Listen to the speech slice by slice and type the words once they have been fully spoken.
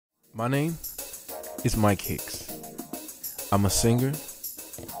My name is Mike Hicks. I'm a singer,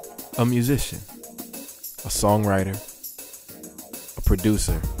 a musician, a songwriter, a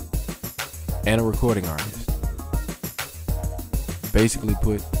producer, and a recording artist. Basically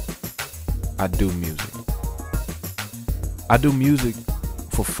put, I do music. I do music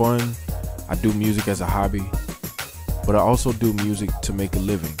for fun. I do music as a hobby, but I also do music to make a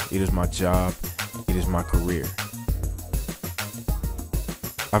living. It is my job. It is my career.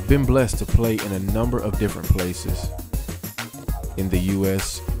 I've been blessed to play in a number of different places in the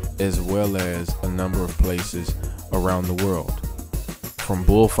US as well as a number of places around the world. From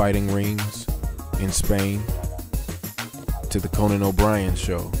bullfighting rings in Spain to the Conan O'Brien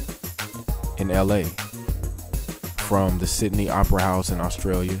show in LA. From the Sydney Opera House in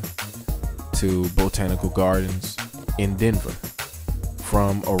Australia to Botanical Gardens in Denver.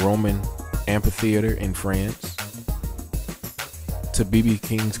 From a Roman amphitheater in France to B.B.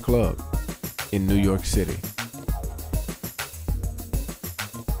 King's Club in New York City.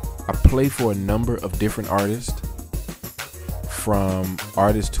 I play for a number of different artists, from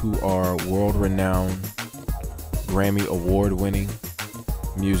artists who are world-renowned, Grammy award-winning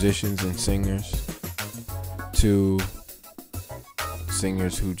musicians and singers, to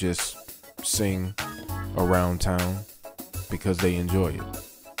singers who just sing around town because they enjoy it.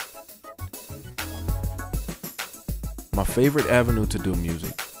 My favorite avenue to do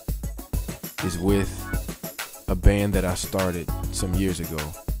music is with a band that I started some years ago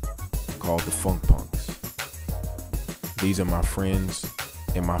called the Funk Punks. These are my friends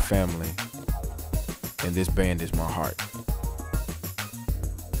and my family, and this band is my heart.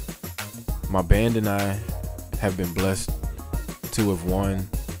 My band and I have been blessed to have won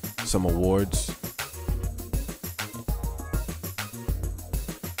some awards.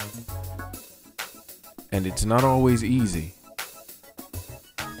 And it's not always easy,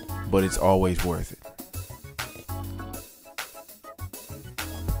 but it's always worth it.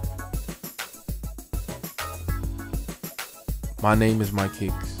 My name is Mike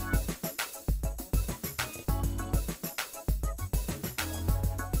Hicks.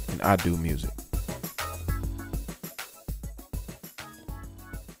 And I do music.